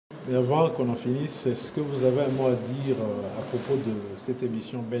Et avant qu'on en finisse, est-ce que vous avez un mot à dire à propos de cette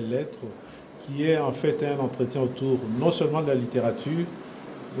émission Belles-lettres, qui est en fait un entretien autour non seulement de la littérature,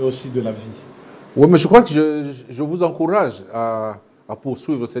 mais aussi de la vie? Oui, mais je crois que je vous encourage à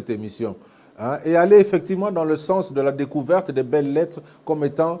poursuivre cette émission, hein, et aller effectivement dans le sens de la découverte des belles lettres comme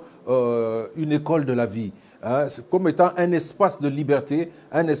étant une école de la vie, hein, comme étant un espace de liberté,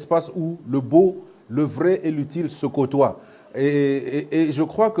 un espace où le beau, le vrai et l'utile se côtoient. Et je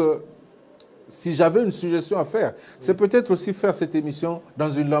crois que si j'avais une suggestion à faire, c'est peut-être aussi faire cette émission dans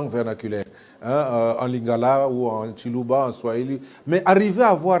une langue vernaculaire, hein, en lingala ou en chiluba, en swahili, mais arriver à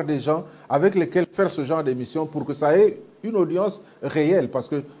avoir des gens avec lesquels faire ce genre d'émission pour que ça ait une audience réelle, parce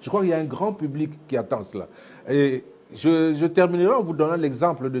que je crois qu'il y a un grand public qui attend cela. Et je terminerai en vous donnant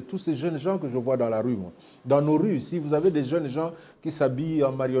l'exemple de tous ces jeunes gens que je vois dans la rue, moi. Dans nos rues, si vous avez des jeunes gens qui s'habillent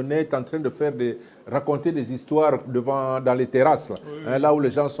en marionnette, en train de raconter des histoires dans les terrasses, là, oui, hein, là où les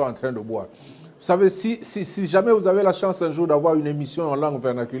gens sont en train de boire. Vous savez, si jamais vous avez la chance un jour d'avoir une émission en langue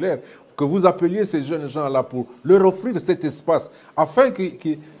vernaculaire, que vous appeliez ces jeunes gens-là pour leur offrir cet espace, afin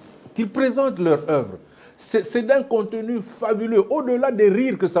qu'ils présentent leur œuvre. C'est d'un contenu fabuleux, au-delà des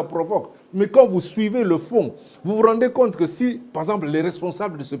rires que ça provoque. Mais quand vous suivez le fond, vous vous rendez compte que si, par exemple, les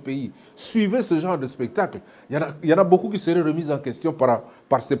responsables de ce pays suivaient ce genre de spectacle, il y en a beaucoup qui seraient remis en question par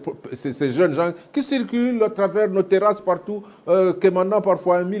ces jeunes gens qui circulent à travers nos terrasses partout, quémandant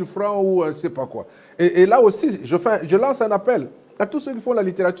parfois 1000 francs ou je ne sais pas quoi. Et là aussi, je lance un appel à tous ceux qui font la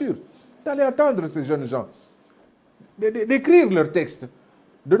littérature, d'aller attendre ces jeunes gens, d'écrire leurs textes,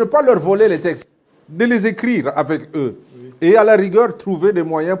 de ne pas leur voler les textes, de les écrire avec eux. Oui. Et à la rigueur, trouver des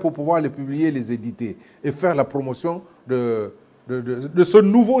moyens pour pouvoir les publier, les éditer et faire la promotion de ce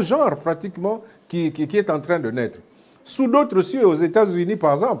nouveau genre pratiquement qui est en train de naître. Sous d'autres cieux, aux États-Unis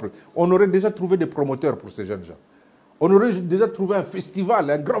par exemple, on aurait déjà trouvé des promoteurs pour ces jeunes gens. On aurait déjà trouvé un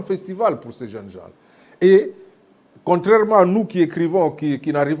festival, un grand festival pour ces jeunes gens. Et contrairement à nous qui écrivons,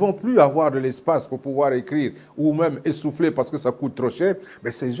 qui n'arrivons plus à avoir de l'espace pour pouvoir écrire ou même essouffler parce que ça coûte trop cher, mais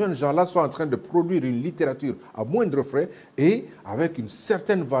ces jeunes gens-là sont en train de produire une littérature à moindre frais et avec une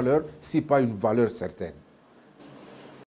certaine valeur, si pas une valeur certaine.